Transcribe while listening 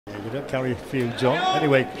You don't carry feuds on.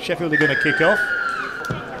 Anyway, Sheffield are going to kick off,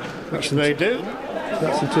 which they do.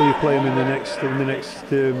 That's until you play them in the next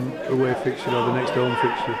away fixture or the next home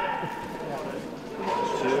fixture.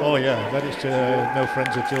 Oh yeah, that is no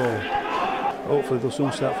friends at all. Hopefully they'll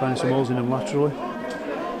soon start finding some holes in them laterally.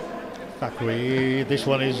 Thackeray, this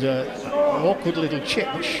one is an awkward little chip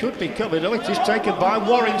which should be covered. Oh, it is taken by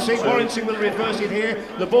Warrington. Warrington will reverse it here.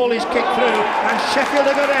 The ball is kicked through and Sheffield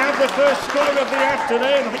are going to have the first score of the afternoon.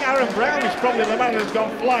 I think Aaron Brown is probably the man who's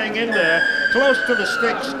gone flying in there, close to the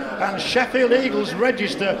sticks, and Sheffield Eagles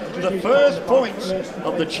register the first points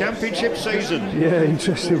of the championship season. Yeah,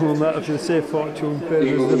 interesting one that. If they say fortune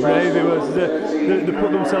favours the brave, it was they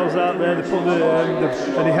put themselves out there, they put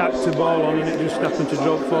and he hacked the ball on and it just happened to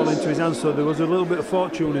fall into his hands, so there was a little bit of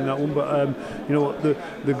fortune in that one, but you know what,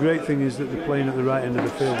 the great thing is that they're playing at the right end of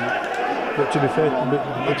the field. But to be fair,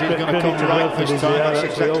 he's going to come right this time. That's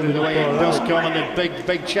exactly the way it does come, and the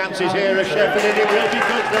big chances here of Sheffield. It will be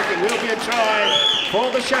good, it will be a try for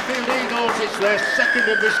the Sheffield Eagles. It's their second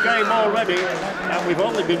of this game already, and we've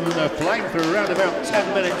only been playing for around about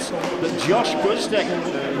 10 minutes. But Josh Gustek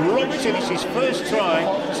rocked in. It's his first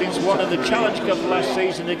try since one of the Challenge Cup last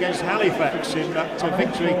season against Halifax in that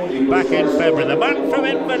victory back in February. The man from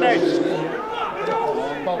Inverness.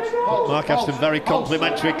 Mark Aston, very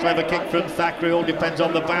complimentary, clever kick from Thackeray. All depends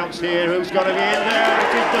on the bounce here. Who's going to be in there?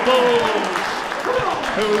 It is the Bulls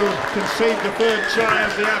who conceded the third try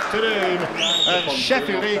of the afternoon. And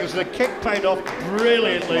Sheffield Eagles, the kick paid off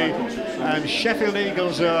brilliantly. And Sheffield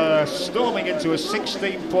Eagles are storming into a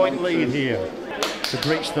 16-point lead here to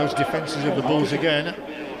breach those defences of the Bulls again.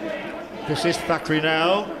 This is Thackeray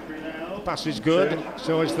now. Pass is good,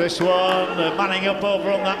 so is this one. Manning up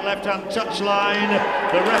over on that left-hand touchline.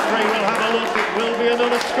 The referee will have a look. It will be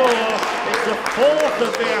another score. It's the fourth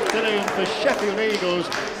of the afternoon for Sheffield Eagles,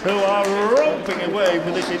 who are romping away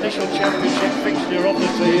with this initial championship fixture of the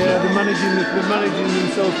season. Yeah, they're managing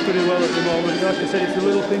themselves pretty well at the moment. Like I said, it's the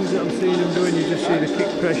little things that I'm seeing them doing. You just see the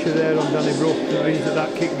kick pressure there on Danny Brough. That means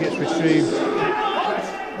that kick gets retrieved.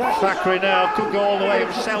 Thackeray now could go all the way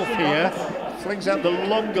himself here. Flings out the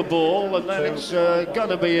longer ball, and then it's going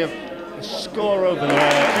to be a score over there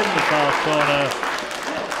in the far corner.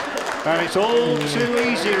 And it's all too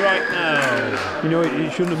easy right now. You know,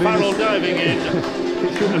 it shouldn't have been. Farrell diving in.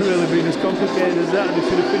 It shouldn't have really been as complicated as that. They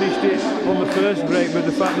should have finished it on the first break, but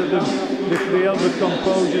the fact that they held the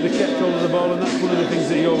composure, they kept hold of the ball, and that's one of the things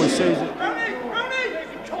that he always says.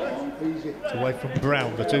 It's away from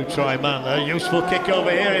Brown, the two-try man. A useful kick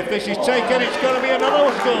over here. If this is taken, it's going to be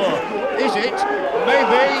another score. Is it?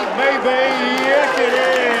 Maybe. Yes, it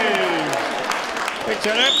is. It's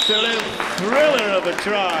an absolute thriller of a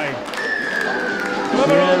try.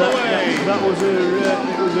 Cover all the way. That was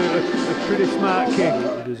a pretty smart kick.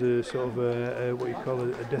 There's a sort of what you call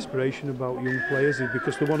a desperation about young players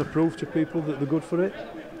because they want to prove to people that they're good for it.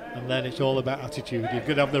 And then it's all about attitude. You've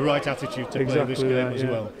got to have the right attitude to play this game as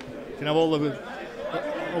well. You can have all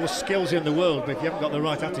the skills in the world, but if you haven't got the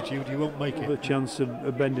right attitude, you won't make it. The chance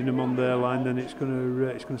of bending them on their line, then it's going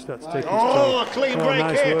to start to take its toll. A clean break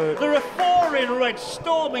nice here. Work. There are four in red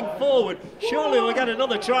storming forward. Surely they'll get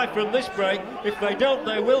another try from this break. If they don't,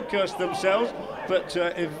 they will curse themselves. But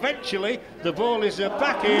eventually, the ball is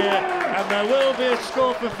back here, and there will be a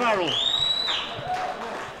score for Farrell.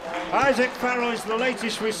 Isaac Farrell is the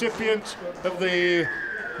latest recipient of the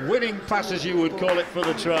winning pass, as you would call it, for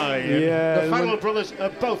the try. Yeah, the Farrell brothers are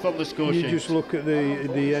both on the score sheet. You just look at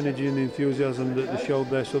the energy and the enthusiasm that they showed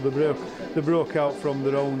there. So they broke out from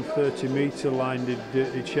their own 30-metre line,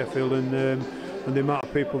 did Sheffield, and the amount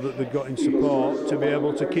of people that they got in support to be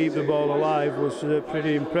able to keep the ball alive was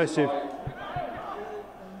pretty impressive.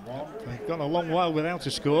 They've gone a long while without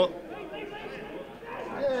a score.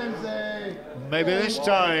 Maybe this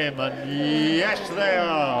time, and yes they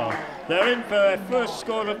are. They're in for their first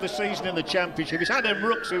score of the season in the championship. It's Adam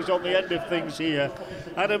Rooks who's on the end of things here.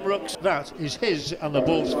 Adam Rooks, that is his and the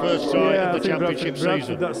Bulls' first try in the championship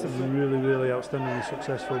season. That's really outstandingly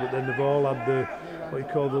successful, but then they've all had what you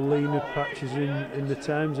call the leaner patches in the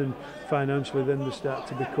times, and financially then they start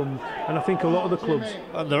to become, and I think a lot of the clubs,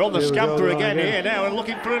 and they're on the scamper again here now and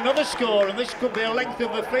looking for another score, and this could be a length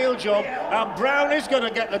of the field job, and Brown is going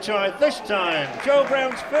to get the try this time. Joe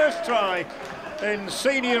Brown's first try in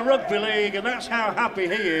senior rugby league, and that's how happy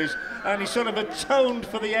he is, and he sort of atoned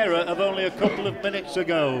for the error of only a couple of minutes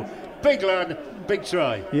ago. Big lad, big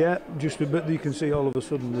try. Yeah, just a bit. You can see all of a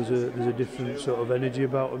sudden there's a different sort of energy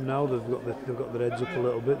about them now. They've got their heads up a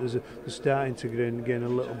little bit. They're starting to gain a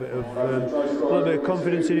little bit of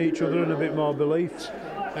confidence in each other and a bit more belief.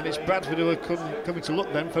 And it's Bradford who are coming to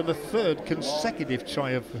look then for the third consecutive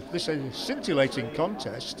try of this scintillating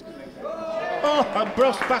contest. Oh, and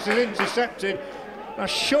Bruff's pass is intercepted. Now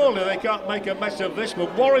surely they can't make a mess of this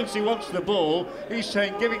one. Warranty wants the ball. He's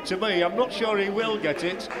saying give it to me. I'm not sure he will get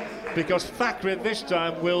it, because Thackeray this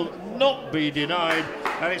time will not be denied,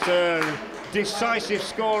 and it's a decisive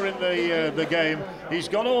score in the game. He's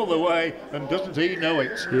gone all the way, and doesn't he know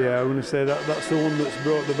it? Yeah, I'm going to say that's the one that's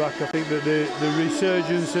brought the back. I think that the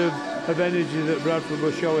resurgence of energy that Bradford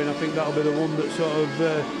were showing, I think that'll be the one that sort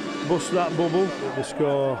of bust that bubble. The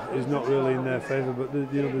score is not really in their favour, but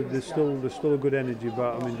there's still a good energy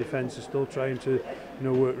about them in defence. They're still trying to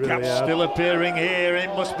work really hard. Gap still appearing here. It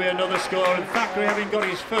must be another score, and Thackeray, having got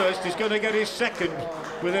his first, is going to get his second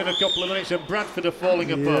within a couple of minutes, and Bradford are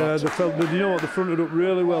falling apart. Yeah, they fronted up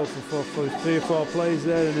really well for 3 or 4 plays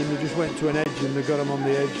there, and then they just went to an edge and they got them on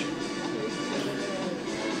the edge.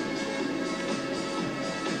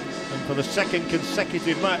 And for the second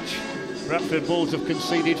consecutive match, Bradford Bulls have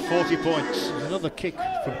conceded 40 points. Another kick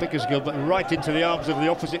from Bickersgill, but right into the arms of the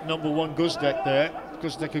opposite #1 Guzdek there.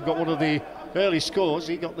 Guzdek had got one of the early scores.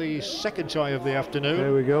 He got the second try of the afternoon.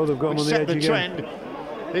 There we go, they've got him on the edge again. Trend.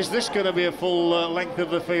 Is this going to be a full length of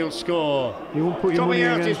the field score? You won't put your money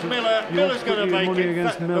against Miller. Miller's going to make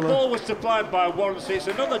it. The ball was supplied by Warranty. It's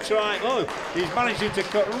another try. Oh, he's managing to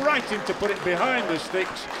cut right in to put it behind the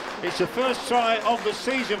sticks. It's the first try of the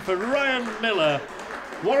season for Ryan Miller.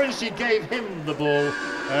 Warranty gave him the ball,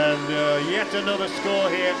 and yet another score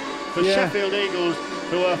here for Sheffield Eagles,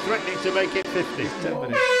 who are threatening to make it 50. 10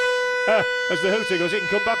 minutes. As the hooter goes, it can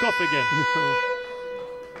come back off again.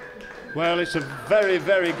 Well, it's a very,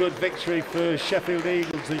 very good victory for Sheffield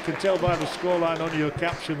Eagles. You can tell by the scoreline on your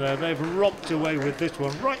caption there, they've romped away with this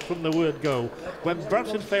one right from the word go. When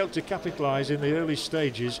Bradford failed to capitalise in the early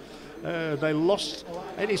stages, they lost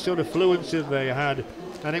any sort of fluency they had,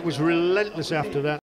 and it was relentless after that.